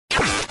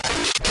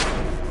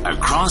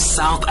across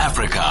South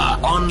Africa,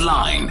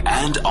 online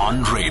and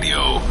on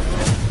radio.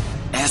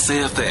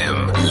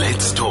 SAFM,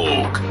 let's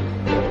talk.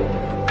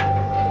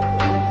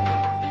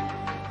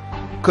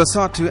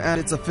 Cosatu and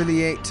its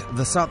affiliate,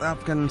 the South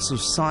African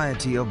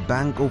Society of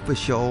Bank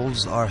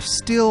Officials, are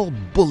still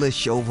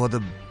bullish over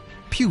the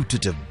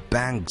putative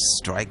bank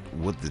strike,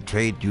 with the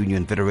Trade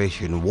Union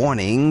Federation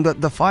warning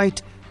that the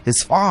fight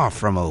is far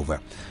from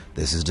over.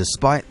 This is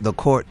despite the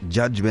court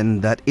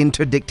judgment that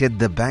interdicted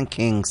the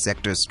banking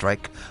sector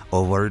strike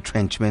over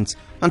retrenchments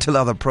until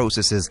other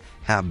processes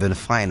have been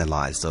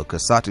finalized. So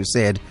Cosatu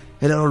said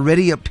it had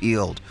already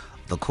appealed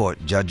the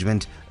court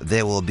judgment.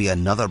 There will be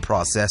another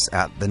process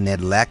at the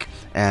Nedlac,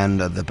 and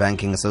the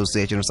Banking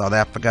Association of South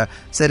Africa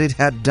said it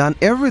had done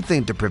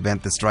everything to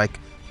prevent the strike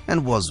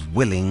and was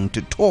willing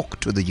to talk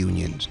to the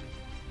unions.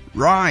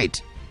 Right.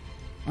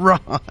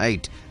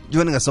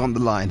 Joining us on the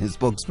line is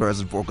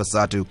spokesperson for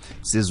Cosatu,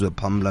 Sizwe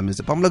Pamla.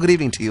 Mr. Pamla, good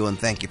evening to you, and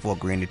thank you for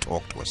agreeing to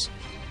talk to us.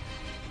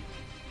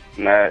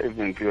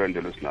 Evening to you and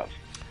the listeners.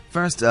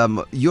 First,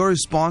 your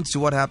response to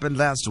what happened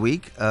last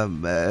week,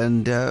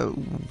 and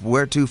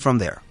where to from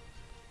there?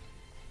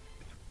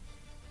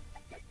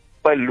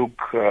 Well, look,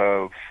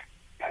 for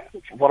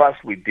us,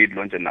 we did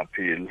launch an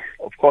appeal.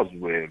 Of course,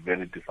 we're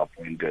very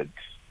disappointed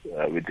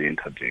with the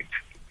interdict.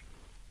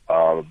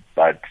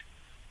 But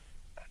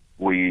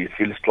we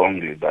feel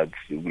strongly that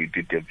we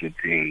did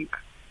everything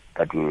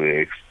that we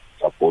were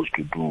supposed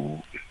to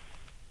do.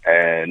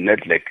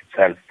 Nedlac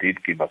itself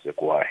did give us a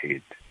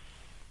go-ahead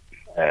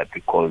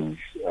because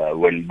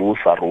when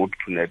Busa wrote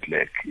to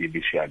Nedlac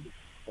initially,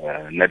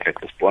 Nedlac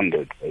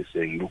responded by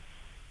saying, look,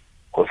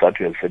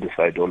 Cosatu has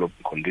satisfied all of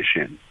the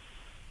conditions.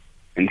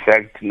 In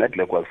fact,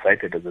 Nedlac was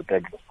cited as a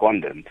third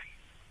respondent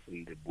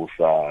in the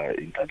Busa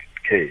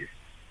interdict case.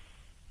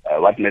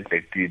 What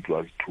Nedlac did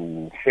was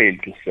to fail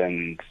to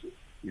send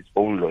his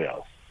own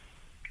lawyers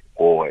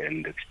go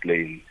and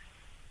explain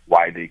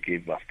why they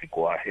gave us the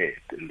go-ahead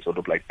and sort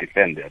of like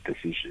defend their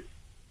decision.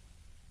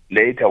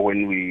 Later,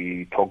 when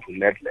we talked to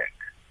Nedlac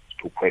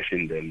to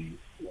question them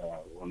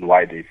on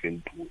why they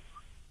failed to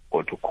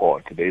go to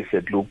court, they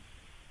said, look,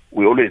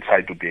 we always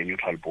try to be a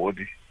neutral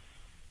body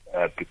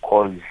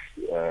because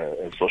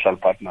as social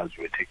partners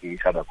were taking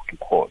each other to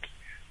court.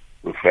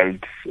 We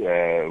felt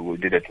we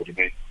needed to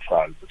remain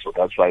neutral, so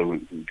that's why we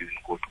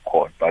didn't go to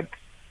court. But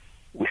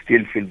we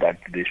still feel that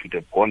they should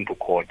have gone to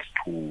court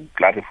to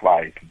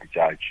clarify to the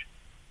judge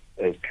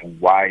as to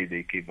why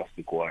they gave us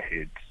the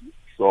go-ahead.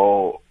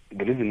 So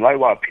the reason why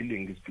we're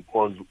appealing is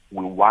because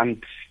we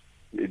want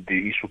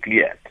the issue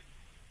cleared.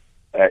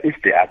 If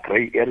there are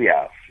grey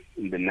areas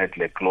in the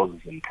Nedlac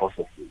clauses and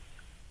processes,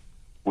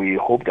 we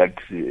hope that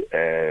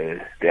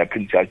the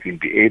appeal judge will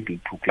be able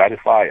to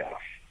clarify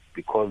us,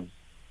 because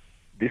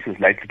this is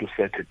likely to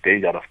set a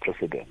dangerous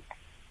precedent.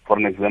 For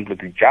an example,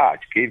 the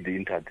judge gave the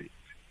interdict,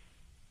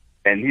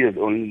 and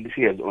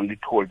she has only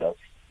told us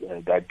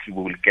that we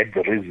will get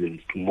the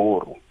reasons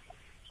tomorrow.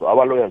 So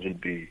our lawyers will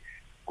be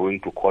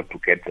going to court to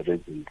get the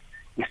reasons.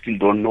 We still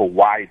don't know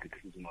why the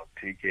decision was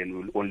taken.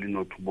 We'll only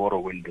know tomorrow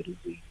when the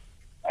reasons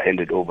are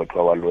handed over to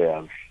our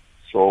lawyers.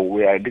 So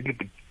we are a little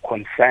bit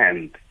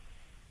concerned,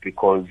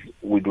 because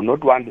we do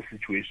not want a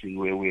situation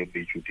where we have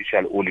a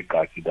judicial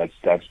oligarchy that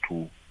starts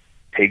to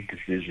take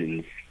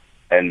decisions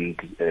and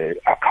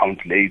account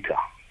later.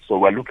 So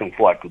we're looking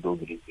forward to those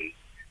reasons.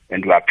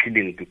 And we're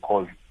appealing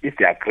because if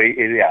there are grey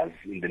areas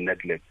in the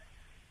Nedlac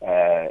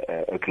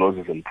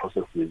clauses and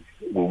processes,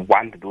 we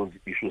want those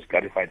issues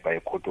clarified by a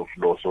court of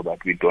law so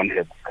that we don't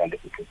have this kind of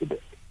a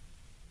precedent.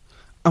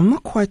 I'm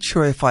not quite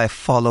sure if I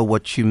follow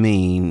what you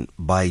mean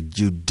by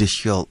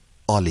judicial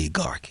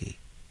oligarchy.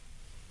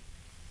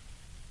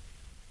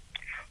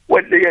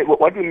 What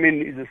we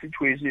mean is a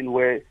situation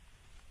where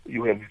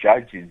you have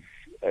judges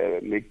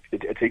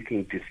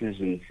taking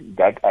decisions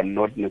that are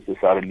not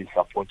necessarily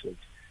supported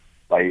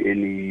by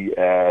any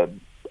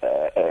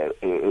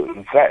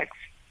facts.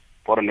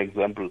 For an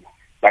example,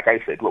 like I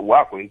said, we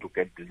are going to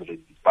get these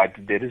reasons, but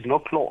there is no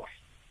clause,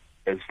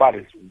 as far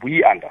as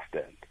we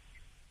understand,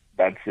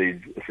 that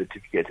says a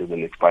certificate has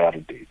an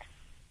expiry date.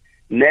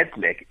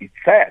 Nedlac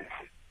itself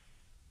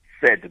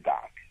said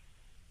that.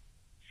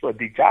 So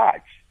the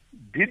judge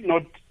did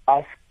not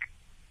ask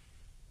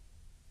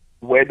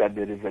whether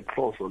there is a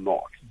clause or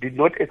not, did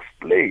not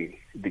explain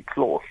the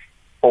clause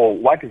or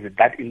what is it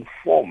that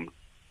informed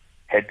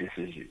her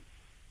decision.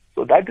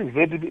 So that is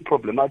very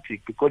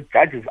problematic, because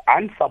judges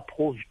aren't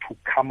supposed to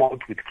come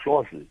out with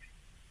clauses.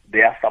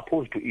 They are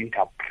supposed to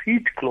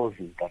interpret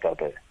clauses that are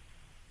there.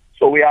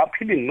 So we are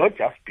appealing not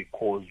just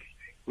because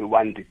we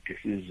want the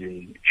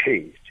decision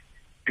changed,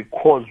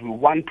 because we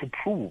want to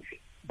prove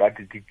that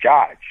the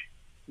judge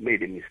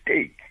made a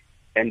mistake.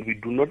 And we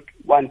do not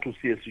want to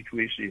see a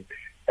situation.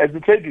 As the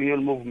trade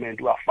union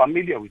movement, we are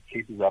familiar with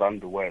cases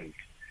around the world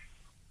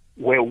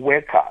where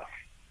workers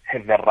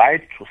have the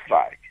right to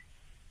strike,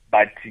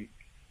 but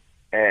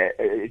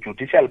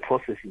judicial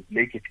processes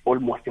make it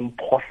almost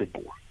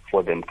impossible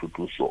for them to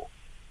do so.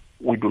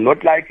 We do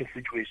not like a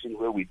situation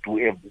where we do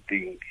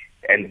everything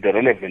and the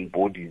relevant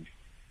bodies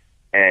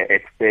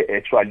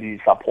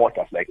actually support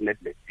us like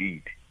Nedlac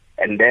did.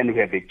 And then we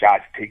have a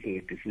judge taking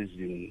a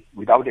decision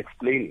without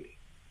explaining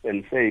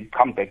and say,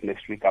 come back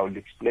next week, I will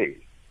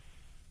explain.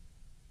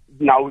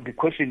 Now, the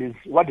question is,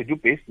 what did you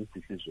base this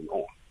decision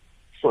on?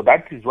 So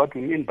that is what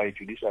we mean by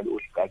judicial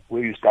oligarchy,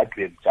 where you start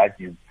to have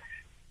judges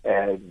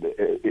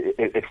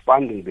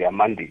expanding their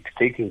mandate,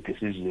 taking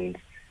decisions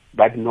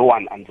that no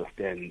one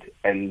understands,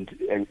 and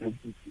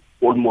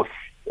almost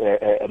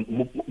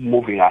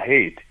moving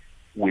ahead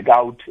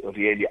without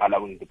really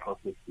allowing the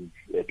processes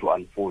to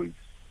unfold.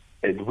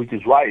 And which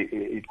is why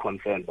it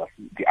concerns us.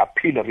 The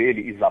appeal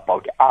really is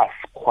about us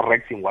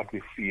correcting what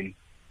we feel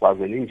was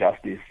an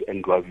injustice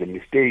and was a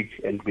mistake,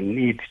 and we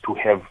need to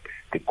have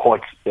the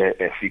court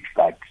fix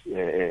that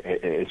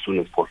as soon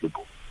as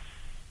possible.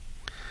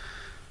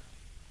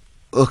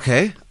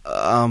 Okay.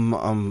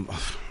 I'm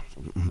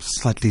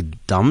slightly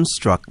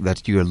dumbstruck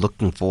that you're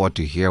looking forward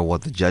to hear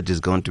what the judge is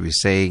going to be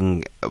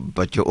saying,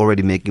 but you're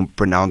already making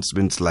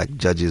pronouncements like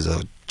judges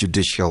are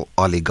judicial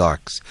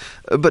oligarchs.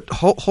 But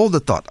hold the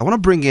thought. I want to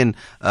bring in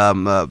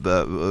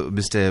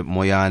Mr.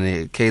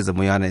 Moyane. Kaizer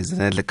Moyane is the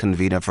Nedlac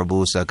convener for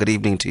BUSA. Good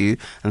evening to you,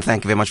 and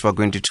thank you very much for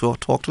agreeing to talk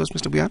to us,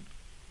 Mr. Moyane.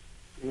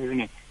 Good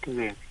evening. Good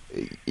evening.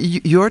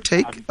 Your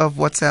take of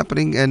what's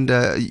happening and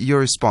your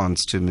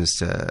response to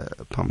Mr.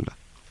 Pamla.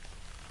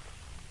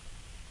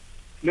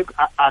 Look,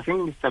 I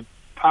think Mr.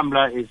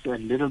 Pamla is a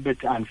little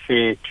bit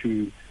unfair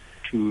to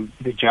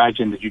the judge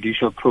and the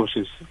judicial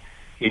process.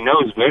 He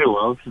knows very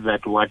well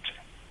that what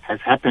has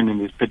happened in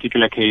this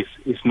particular case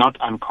is not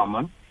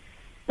uncommon.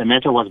 The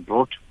matter was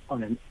brought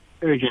on an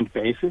urgent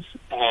basis,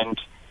 and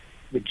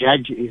the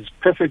judge is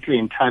perfectly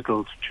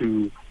entitled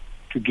to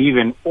give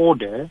an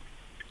order,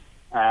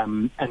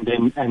 and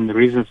the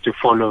reasons to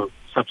follow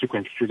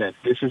subsequent to that.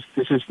 This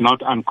is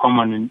not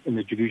uncommon in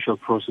the judicial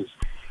process,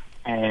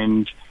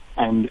 and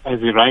as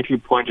he rightly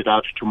pointed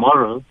out,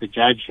 tomorrow the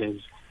judge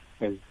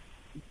has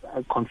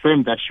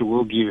confirmed that she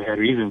will give her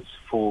reasons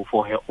for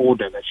her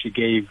order that she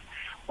gave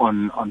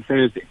on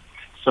Thursday.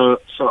 So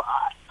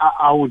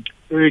I would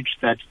urge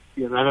that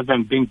rather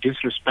than being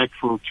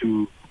disrespectful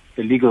to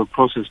the legal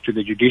process, to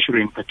the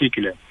judiciary in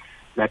particular,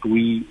 that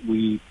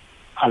we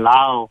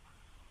allow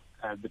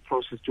the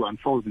process to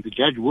unfold, and the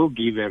judge will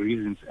give her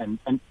reasons. And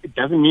it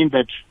doesn't mean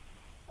that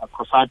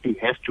Cosatu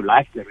has to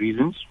like the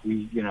reasons.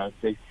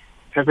 They're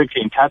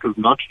perfectly entitled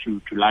not to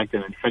like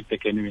them. In fact, they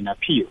can even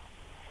appeal.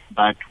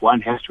 But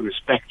one has to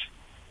respect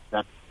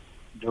that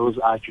those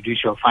are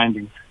judicial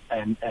findings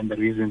and the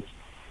reasons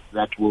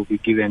that will be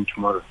given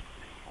tomorrow.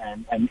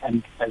 And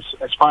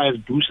as far as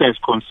BUSA is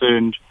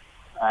concerned,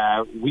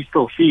 we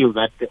still feel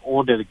that the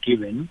order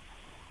given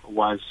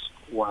was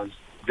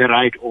the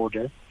right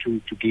order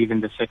to give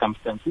in the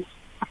circumstances.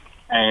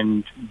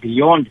 And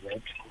beyond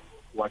that,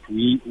 what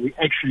we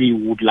actually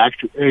would like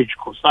to urge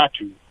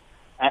Cosatu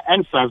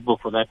and Sasbo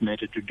for that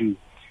matter to do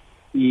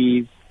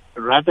is,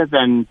 rather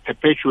than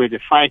perpetuate a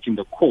fight in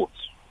the courts,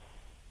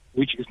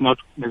 which is not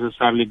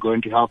necessarily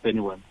going to help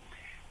anyone,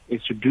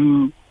 is to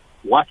do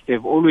what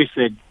they've always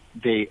said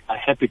they are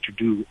happy to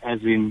do, as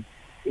in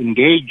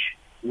engage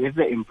with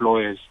the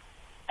employers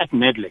at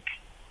Nedlac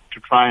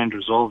to try and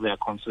resolve their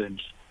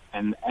concerns.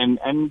 And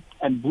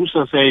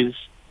BUSA says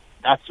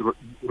that's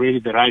really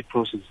the right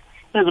process.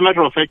 As a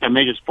matter of fact, I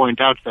may just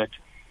point out that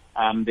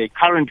they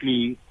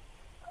currently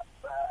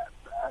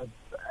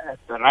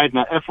right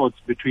now efforts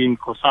between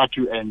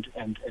Cosatu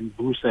and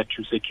BUSA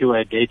to secure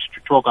a date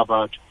to talk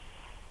about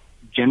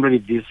generally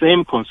the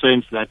same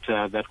concerns that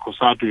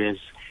Cosatu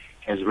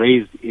has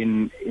raised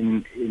in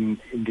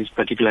this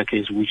particular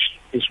case, which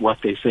is what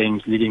they're saying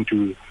is leading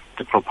to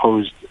the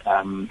proposed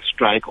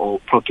strike or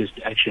protest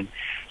action.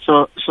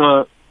 So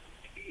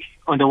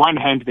on the one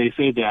hand, they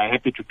say they are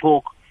happy to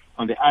talk.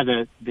 On the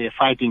other, they're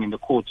fighting in the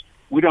courts.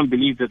 We don't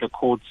believe that the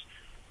courts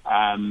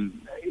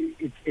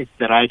it's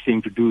the right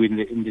thing to do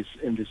in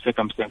these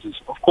circumstances.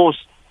 Of course,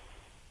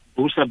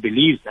 BUSA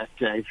believes that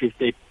if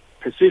they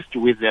persist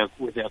with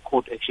their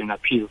court action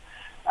appeal,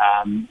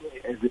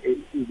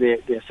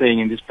 they're saying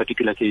in this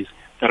particular case,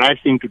 the right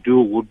thing to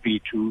do would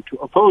be to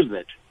oppose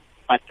that.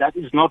 But that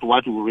is not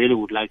what we really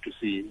would like to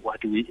see.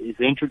 What we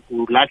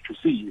would like to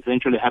see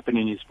eventually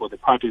happening is for the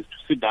parties to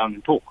sit down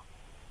and talk.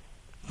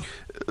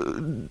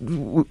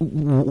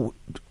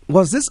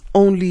 Was this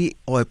only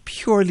or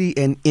purely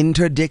an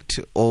interdict,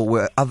 or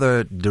were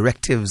other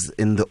directives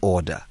in the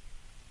order?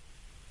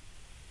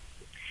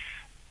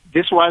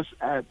 This was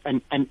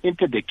an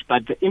interdict,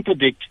 but the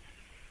interdict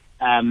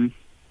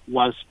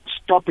was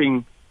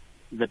stopping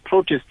the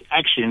protest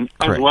action.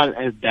 Correct. As well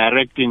as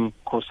directing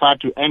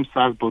Cosatu and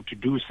Sasbo to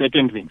do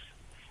certain things.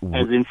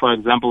 As in, for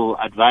example,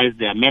 advise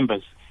their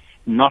members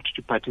not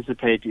to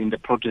participate in the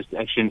protest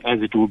action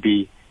as it will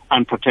be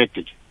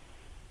unprotected.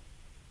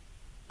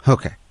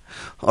 Okay.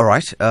 All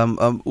right.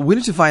 We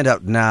need to find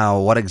out now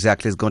what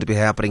exactly is going to be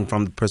happening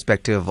from the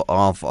perspective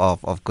of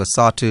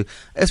Cosatu,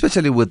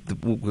 especially with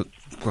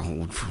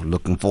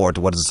looking forward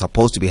to what is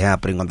supposed to be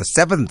happening on the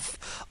 7th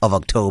of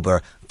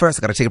October. First,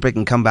 I've got to take a break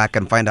and come back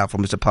and find out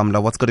from Mr.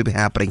 Pamla what's going to be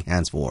happening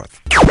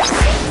henceforth.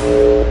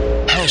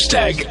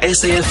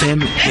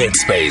 #SAFM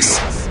Headspace.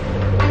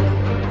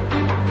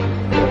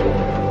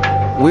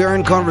 We are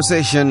in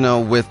conversation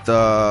with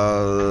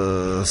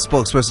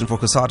spokesperson for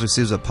Cosatu,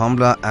 Sizwe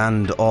Pamla,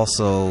 and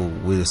also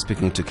we're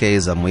speaking to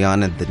Kaizer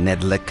Moyane, the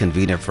Nedlac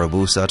convener for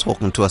Abusa,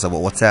 talking to us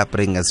about what's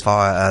happening as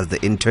far as the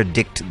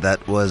interdict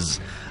that was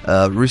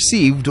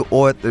received,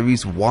 or at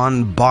least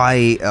won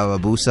by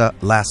Abusa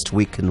last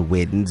week on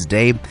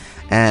Wednesday,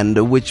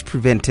 and which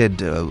prevented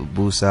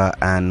Busa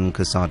and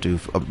Cosatu,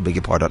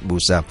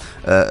 Busa,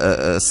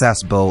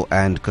 Sasbo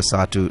and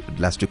Cosatu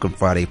last week on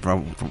Friday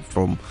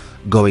from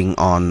going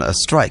on a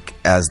strike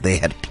as they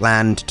had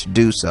planned to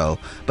do so.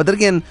 But then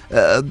again,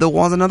 there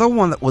was another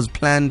one that was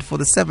planned for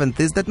the 7th.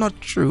 Is that not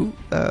true,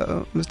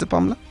 Mr.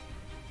 Pamla?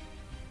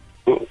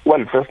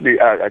 Well, firstly,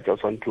 I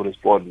just want to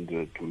respond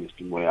to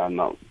Mr.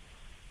 Moyane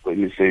when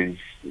he says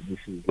this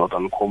is not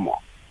uncommon.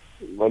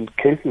 Well,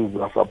 cases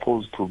are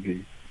supposed to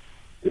be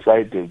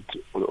decided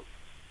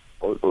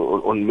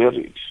on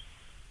merit.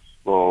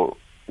 So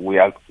we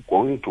are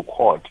going to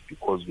court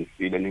because we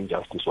feel an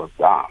injustice was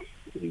done.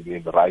 We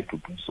have the right to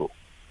do so,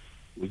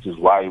 which is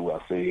why we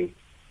are saying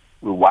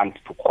we want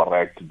to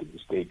correct the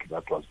mistake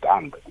that was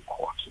done by the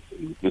court.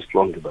 We feel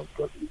strongly that it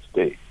was a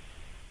mistake.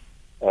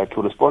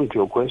 To respond to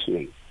your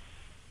question,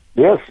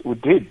 yes, we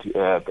did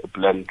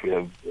plan to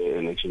have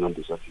an election on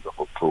the 7th of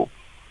October.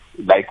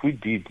 Like we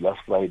did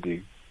last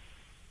Friday,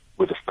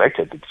 we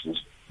respected the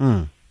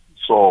decision.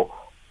 So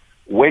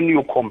when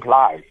you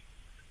comply,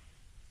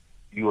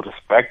 you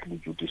respect the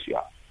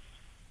judiciary.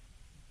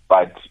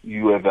 But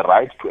you have a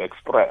right to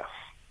express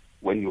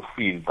when you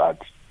feel that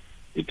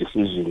the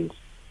decisions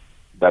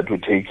that were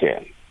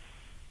taken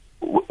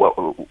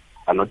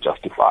are not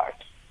justified.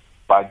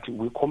 But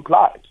we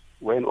complied.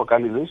 We're an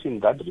organization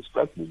that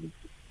respects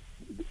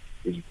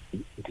the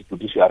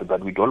judiciary,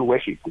 but we don't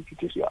worship the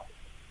judiciary.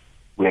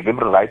 We have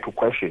every right to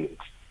question it,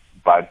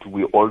 but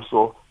we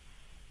also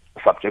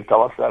subject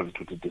ourselves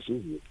to the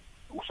decision.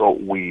 So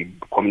we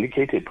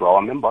communicated to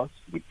our members.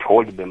 We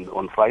told them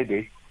on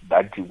Friday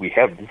that we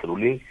have this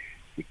ruling.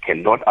 We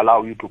cannot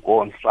allow you to go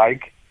on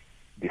strike.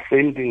 The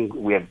same thing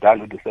we have done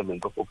with the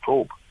 7th of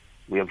October.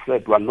 We have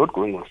said we are not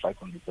going on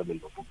strike on the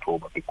 7th of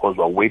October because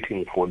we are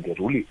waiting for the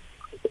ruling,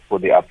 for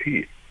the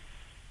appeal.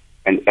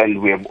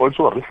 And we have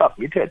also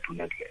resubmitted to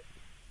Nedlac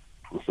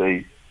to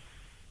say,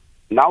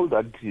 now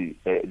that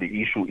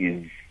the issue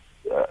is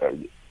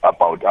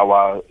about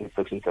our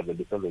Section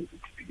 77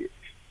 certificate,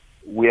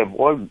 we have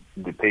all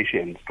the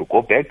patience to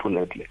go back to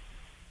Nedlac,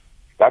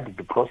 start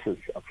the process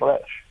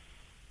afresh,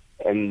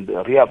 and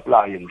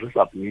reapply and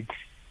resubmit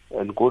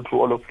and go through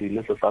all of the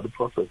necessary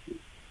processes,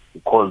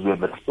 because we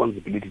have a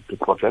responsibility to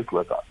protect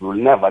workers. We will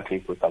never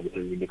take workers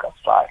in a illegal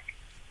strike.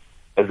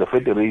 As a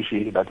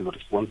federation that is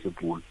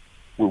responsible,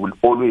 we will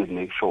always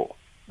make sure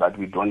that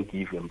we don't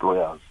give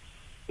employers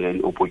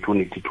an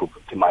opportunity to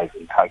victimize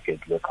and target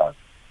workers.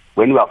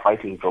 When we are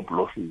fighting job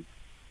losses,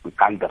 we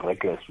can't be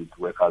reckless with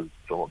workers'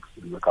 jobs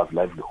and workers'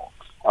 livelihoods.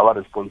 Our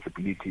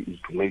responsibility is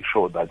to make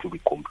sure that we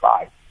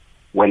comply.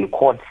 When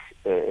courts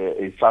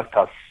instruct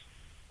us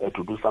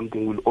to do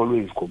something, we'll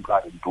always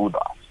comply and do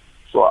that.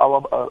 So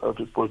our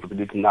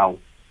responsibility now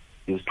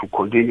is to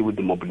continue with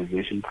the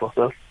mobilization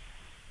process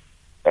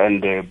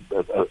and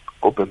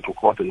go back to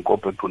court and go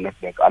back to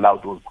Nedlac, allow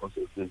those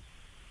processes.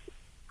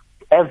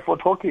 As for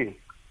talking,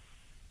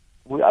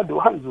 we are the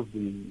ones who've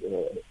been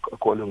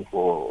calling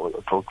for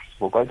talks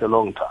for quite a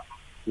long time.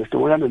 Mr.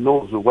 Moyane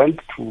knows we went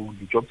to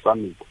the job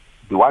summit,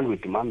 the one we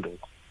demanded.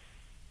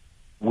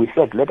 We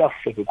said, let us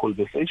have a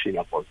conversation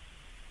about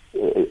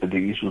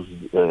the issues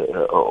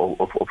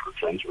of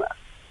retrenchment,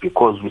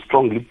 because we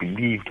strongly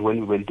believed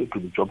when we went to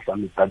the job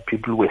summit that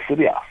people were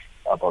serious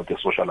about the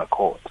social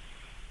accord.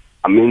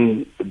 I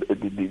mean,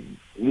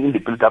 in the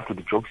build-up to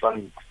the job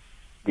summit,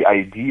 the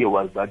idea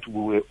was that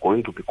we were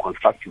going to be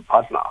constructive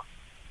partners,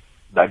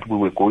 that we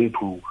were going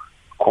to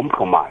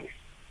compromise.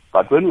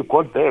 But when we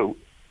got there,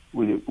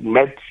 we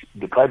met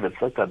the private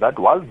sector that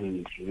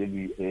wasn't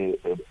really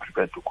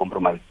prepared to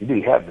compromise,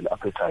 didn't have an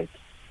appetite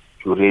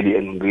to really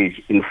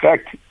engage. In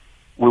fact,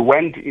 we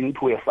went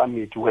into a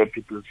summit where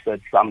people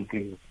said some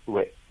things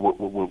were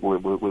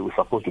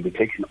supposed to be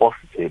taken off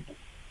the table.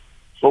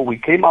 So we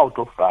came out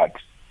of that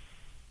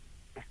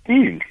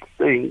still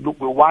saying, look,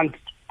 we want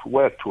to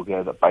work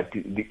together, but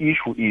the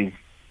issue is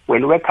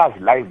when workers'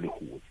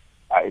 livelihoods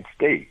are at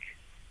stake,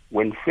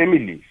 when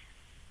families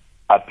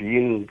are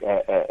being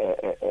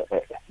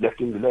left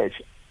in the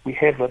lurch, we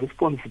have a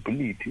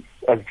responsibility.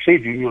 As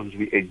trade unions,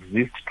 we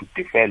exist to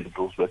defend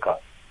those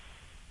workers.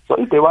 So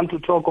if they want to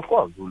talk, of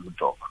course, we will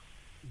talk.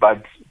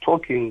 But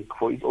talking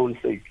for its own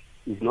sake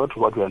is not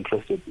what we're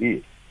interested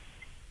in.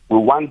 We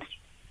want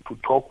to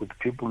talk with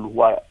people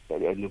who are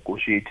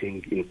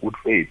negotiating in good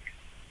faith,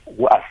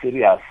 who are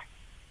serious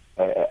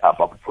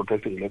about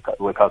protecting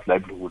workers'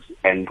 livelihoods,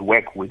 and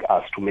work with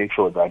us to make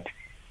sure that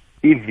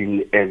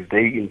even as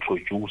they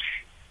introduce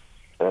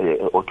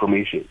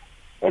automation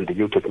and the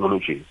new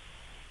technologies,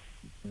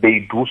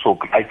 they do so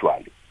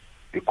gradually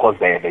because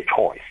they have a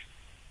choice.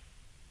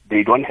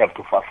 They don't have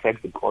to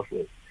fast-track the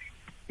process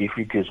if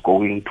it is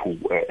going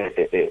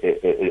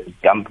to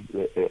dump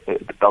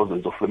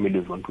thousands of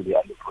families onto the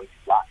unemployment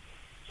line.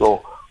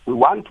 So we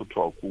want to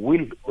talk. We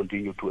will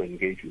continue to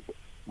engage with them.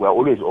 We are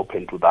always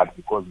open to that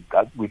because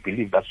we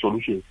believe that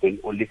solutions can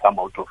only come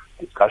out of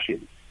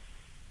discussion.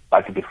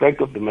 But the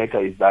fact of the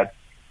matter is that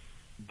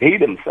they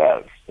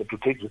themselves have to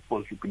take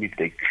responsibility.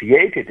 They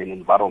created an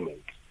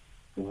environment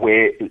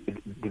where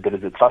there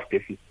is a trust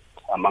deficit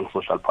among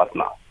social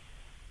partners.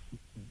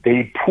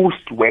 They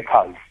pushed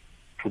workers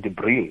to the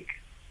brink.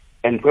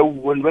 And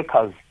when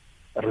workers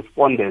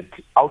responded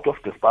out of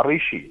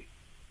desperation,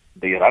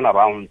 they ran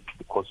around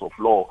the courts of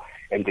law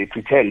and they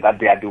pretend that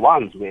they are the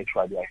ones who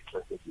actually are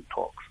interested in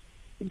talks.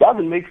 It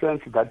doesn't make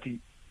sense that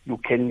you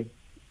can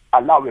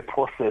allow a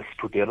process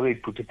to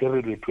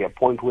deteriorate to a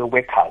point where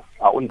workers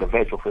are on the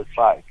verge of a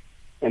strike.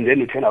 And then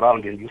you turn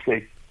around and you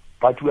say,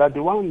 but we are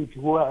the ones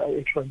who are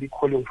actually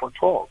calling for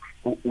talks.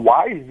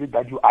 Why is it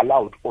that you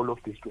allowed all of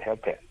this to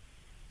happen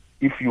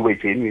if you were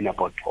genuine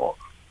about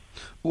talks?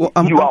 Well,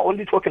 you are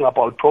only talking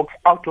about talks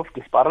out of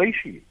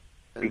desperation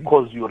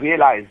because you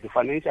realize the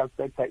financial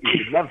sector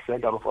is the nerve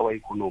center of our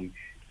economy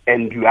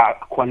and you are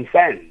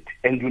concerned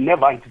and you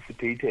never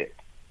anticipated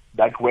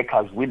that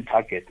workers will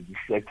target this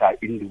sector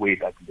in the way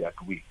that they are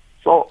doing.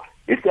 So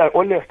if they are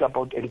honest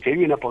about and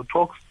genuine about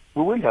talks,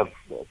 we will have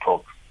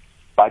talks.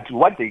 But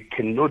what they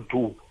cannot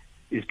do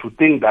is to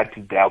think that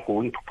they are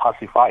going to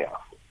pacify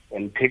us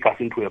and take us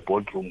into a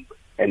boardroom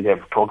and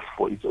have talks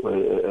for its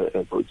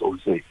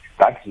own sake.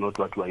 That's not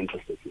what we are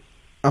interested in.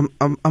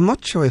 I'm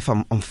not sure if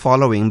I'm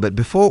following, but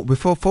before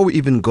we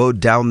even go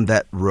down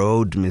that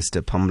road,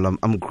 Mr. Pamla,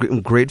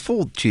 I'm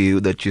grateful to you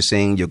that you're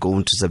saying you're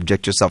going to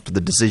subject yourself to the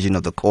decision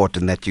of the court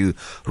and that you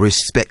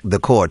respect the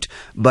court.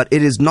 But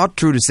it is not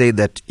true to say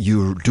that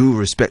you do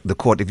respect the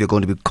court if you're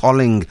going to be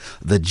calling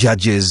the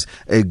judges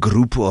a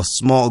group or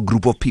small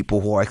group of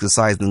people who are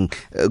exercising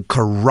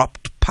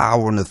corrupt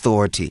power and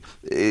authority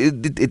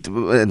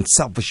and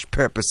selfish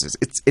purposes.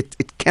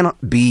 It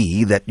cannot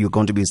be that you're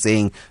going to be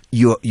saying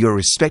you're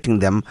respecting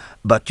them,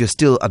 but you're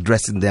still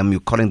addressing them.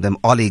 You're calling them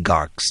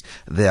oligarchs.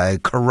 They are a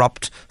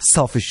corrupt,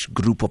 selfish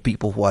group of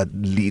people who are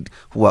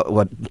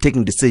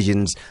taking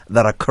decisions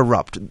that are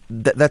corrupt.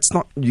 That's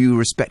not you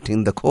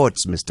respecting the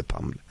courts, Mr.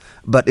 Pamla.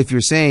 But if you're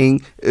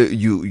saying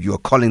you're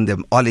calling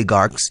them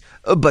oligarchs,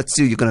 but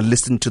still you're going to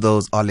listen to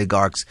those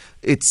oligarchs,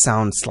 it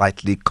sounds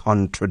slightly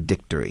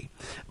contradictory.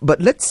 But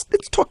let's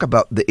talk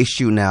about the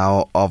issue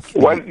now of.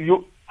 Well,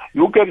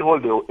 you can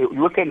hold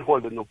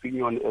an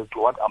opinion as to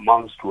what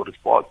amounts to a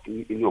report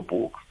in your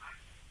books.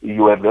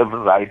 You have every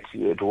right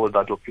to hold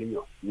that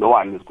opinion. No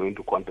one is going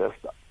to contest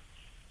that.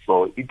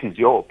 So it is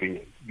your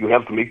opinion. You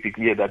have to make it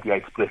clear that you are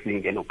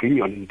expressing an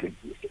opinion in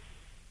this.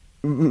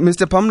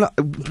 Mr. Pamla,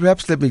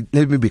 perhaps let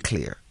me be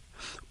clear.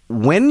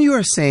 When you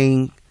are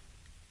saying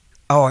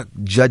our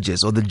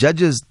judges or the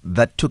judges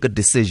that took a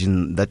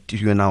decision that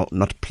you are now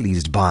not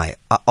pleased by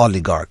are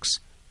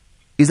oligarchs,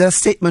 is that a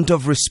statement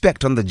of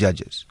respect on the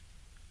judges?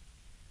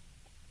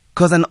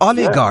 Because an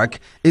oligarch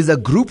is a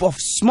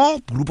small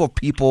group of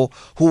people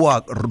who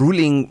are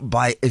ruling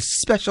by a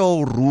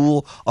special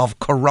rule of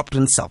corrupt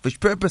and selfish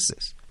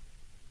purposes.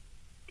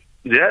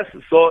 Yes,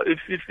 so if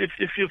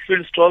you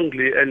feel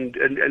strongly and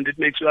it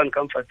makes you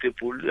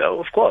uncomfortable,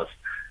 of course,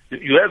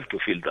 you have to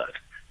feel that.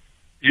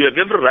 You have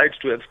every right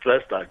to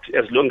express that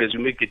as long as you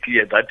make it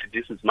clear that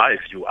this is my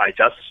view. I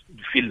just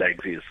feel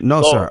like this.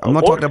 No, sir, I'm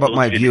not talking about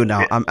my view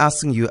now. I'm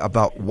asking you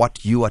about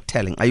what you are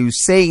telling. Are you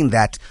saying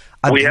that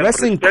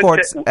addressing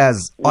courts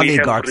as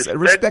oligarchs,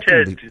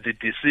 respecting the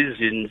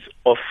decisions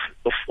of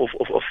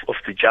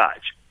the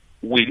judge?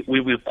 We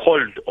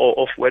called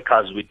off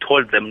workers. We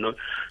told them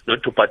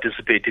not to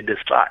participate in the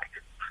strike,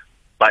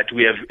 but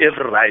we have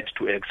every right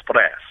to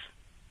express.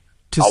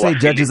 To say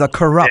judges are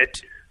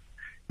corrupt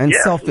and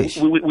selfish.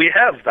 We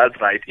have that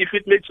right. If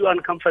it makes you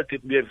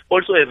uncomfortable, we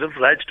also have every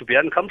right to be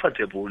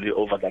uncomfortable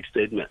over that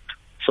statement.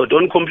 So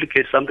don't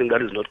complicate something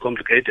that is not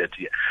complicated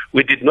here.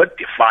 We did not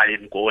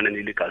define go on an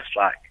illegal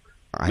strike.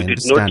 We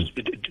did not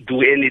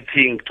do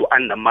anything to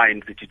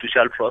undermine the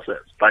judicial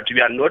process, but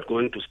we are not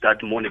going to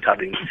start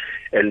monitoring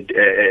and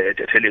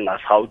telling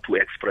us how to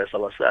express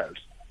ourselves.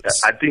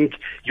 I think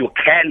you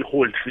can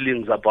hold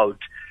feelings about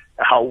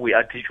how we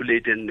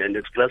articulate and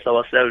express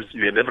ourselves.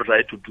 We have every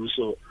right to do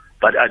so,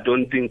 but I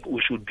don't think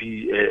we should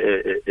be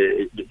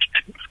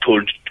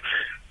told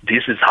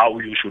this is how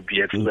you should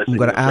be expressing. I'm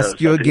going to ask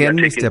you again,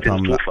 Mr.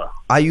 Pamla.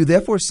 Are you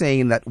therefore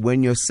saying that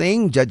when you're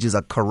saying judges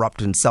are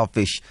corrupt and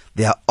selfish,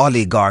 they are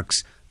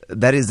oligarchs,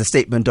 that is the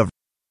statement of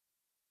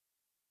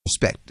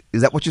respect?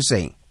 Is that what you're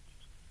saying?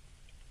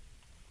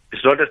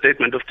 It's not a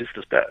statement of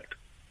disrespect.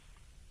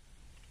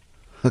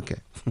 Okay.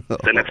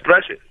 It's an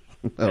expression.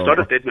 It's not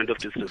a statement of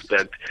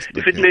disrespect.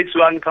 If it makes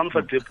you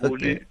uncomfortable,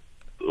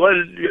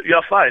 well,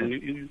 you're fine.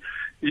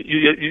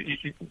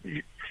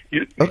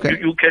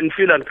 You can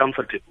feel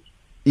uncomfortable.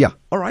 Yeah.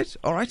 All right.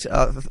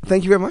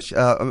 Thank you very much,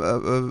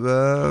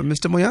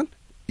 Mr. Moyane.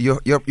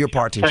 Your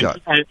part in charge.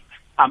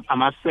 I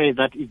must say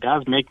that it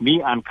does make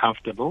me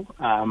uncomfortable.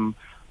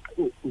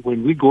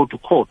 When we go to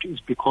court,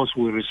 it's because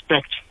we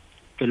respect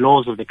the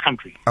laws of the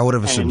country. I would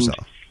have assumed so.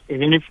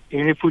 Even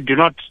if we do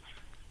not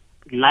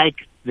like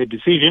the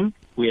decision,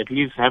 we at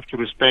least have to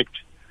respect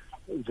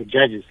the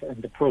judges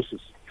and the process.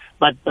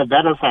 But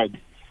that aside,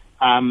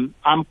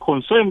 I'm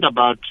concerned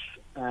about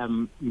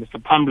Mr.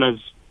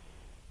 Pamla's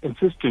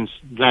insistence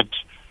that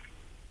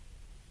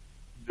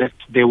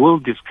they will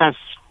discuss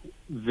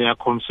their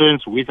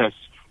concerns with us,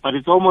 but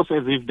it's almost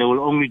as if they will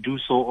only do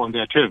so on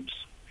their terms.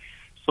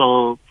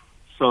 So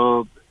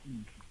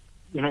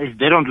if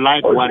they don't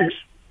like what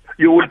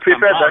you would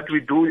prefer that we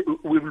do,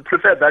 we would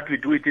prefer that we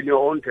do it in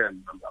your own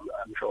terms.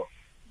 I'm sure.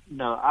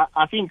 No,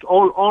 I think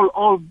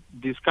all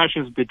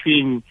discussions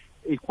between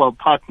equal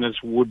partners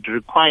would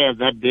require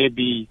that there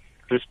be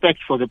respect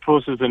for the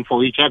process and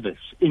for each other's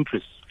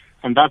interests,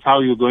 and that's how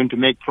you're going to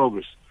make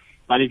progress.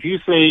 But if you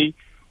say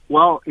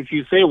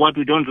what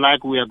we don't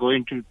like, we are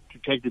going to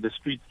take to the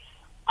streets,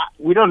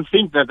 we don't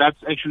think that that's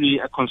actually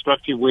a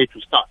constructive way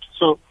to start.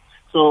 So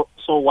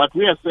what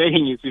we are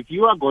saying is, if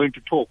you are going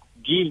to talk,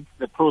 give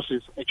the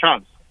process a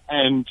chance,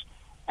 and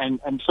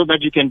so that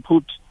you can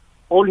put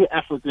all your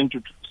efforts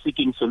into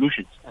seeking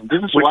solutions. And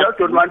this is we just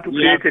don't want to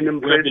create an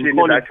impression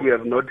that we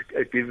have not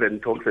given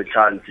talks a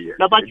chance here.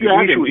 No, but you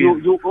haven't.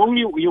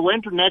 You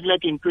went to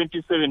Nedlac in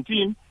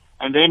 2017,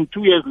 and then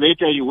 2 years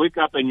later you wake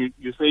up and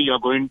you say you are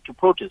going to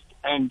protest,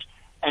 and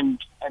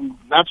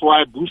that's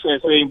why Busa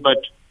is saying, but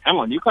hang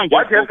on, you can't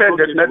just go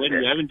protest when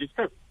you haven't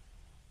discussed.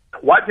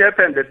 What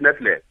happened at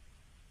Nedlac?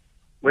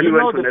 When you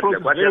went to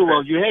Nedlac, what very happened?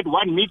 well. You had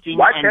one meeting.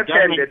 What and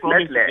happened at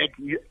Nedlac?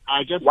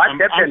 What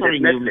happened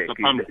at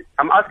Nedlac?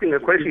 I'm asking a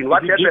question.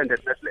 What happened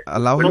at Nedlac?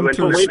 Allow him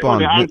to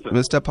respond,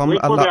 Mr.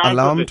 Pamla.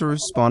 Allow him to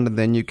respond, and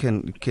then you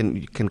can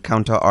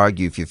counter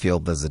argue if you feel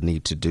there's a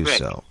need to do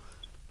so.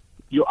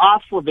 You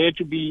asked for there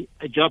to be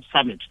a job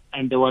summit,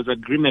 and there was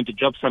agreement. The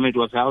job summit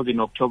was held in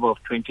October of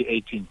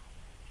 2018.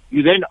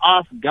 You then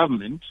asked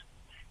government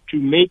to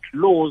make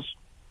laws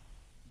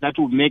that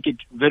would make it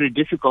very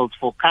difficult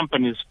for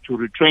companies to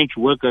retrench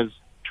workers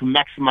to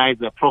maximize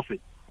their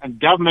profit. And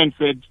government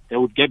said they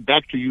would get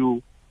back to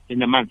you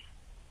in a month,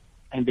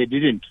 and they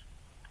didn't.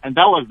 And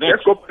that was that.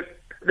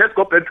 Let's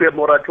go back to a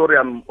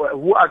moratorium.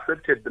 Who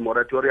accepted the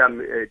moratorium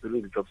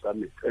during the job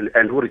summit,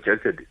 and who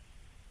rejected it?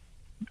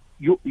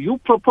 You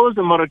proposed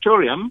a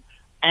moratorium,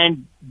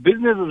 and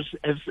businesses,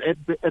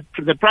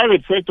 the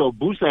private sector,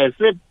 Busa, has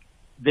said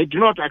they do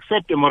not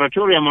accept a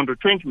moratorium on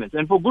retrenchments,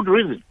 and for good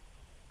reason.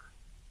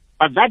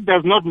 But that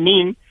does not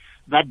mean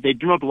that they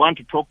do not want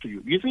to talk to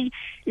you. You see,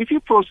 if you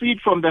proceed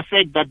from the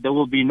fact that there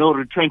will be no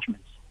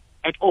retrenchments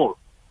at all,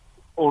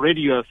 already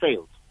you have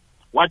failed.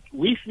 What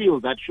we feel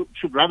that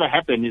should rather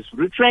happen is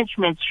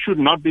retrenchments should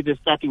not be the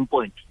starting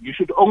point. You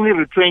should only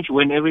retrench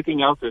when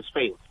everything else has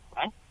failed,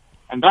 right?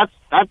 And back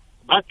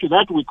to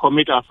that we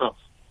commit ourselves.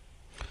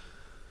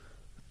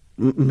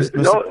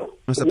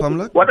 Mr.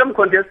 Pamla? What I'm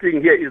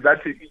contesting here is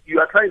that you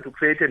are trying to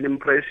create an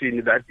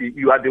impression that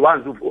you are the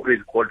ones who've always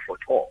called for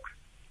talks,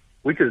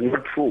 which is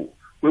not true.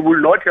 We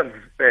will not have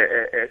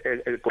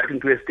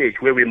gotten to a stage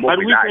where we mobilize.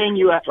 But we're saying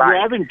you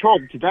haven't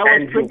talked. That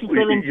was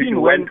 2017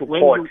 you went to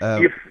court.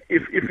 If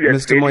you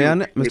Mr.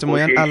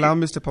 Moyane, allow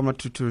Mr. Pamla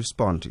to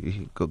respond.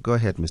 Go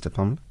ahead, Mr.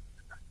 Pamla.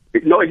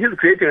 No, he's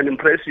creating an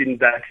impression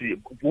that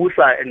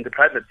Busa and the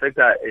private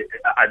sector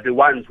are the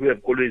ones who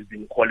have always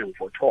been calling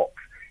for talks.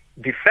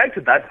 The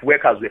fact that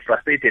workers were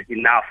frustrated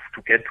enough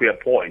to get to a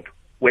point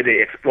where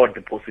they explored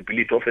the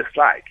possibility of a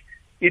strike,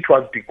 it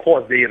was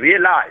because they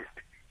realized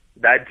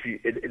that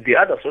the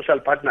other social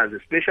partners,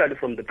 especially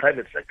from the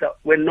private sector,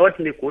 were not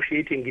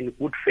negotiating in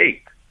good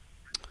faith.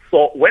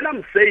 So when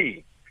I'm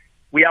saying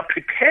we are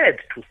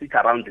prepared to sit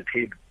around the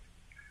table,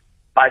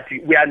 but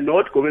we are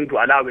not going to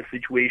allow a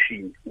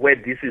situation where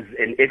this is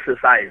an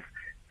exercise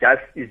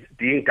just is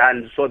being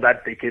done so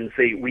that they can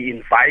say we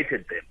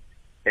invited them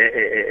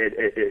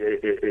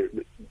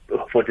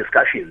for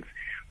discussions.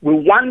 We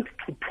want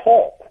to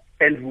talk,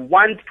 and we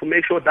want to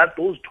make sure that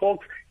those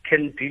talks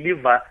can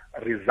deliver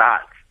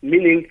results,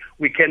 meaning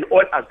we can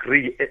all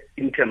agree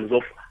in terms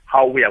of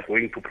how we are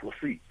going to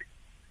proceed.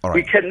 Right.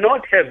 We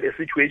cannot have a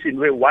situation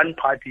where one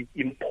party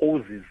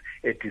imposes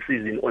a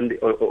decision on the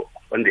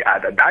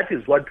other. That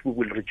is what we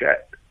will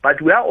reject.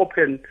 But we are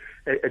open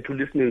to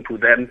listening to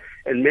them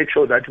and make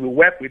sure that we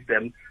work with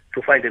them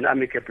to find an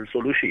amicable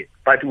solution.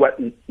 But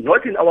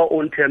not in our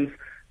own terms,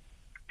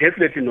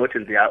 definitely not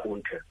in their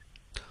own terms.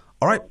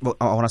 All right. Well,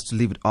 I want us to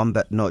leave it on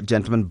that note.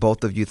 Gentlemen,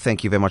 both of you,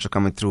 thank you very much for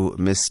coming through.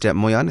 Mr.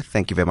 Moyane,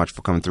 thank you very much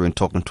for coming through and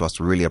talking to us.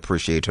 We really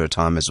appreciate your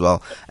time, as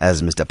well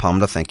as Mr.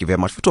 Pamla. Thank you very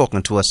much for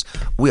talking to us.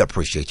 We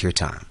appreciate your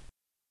time.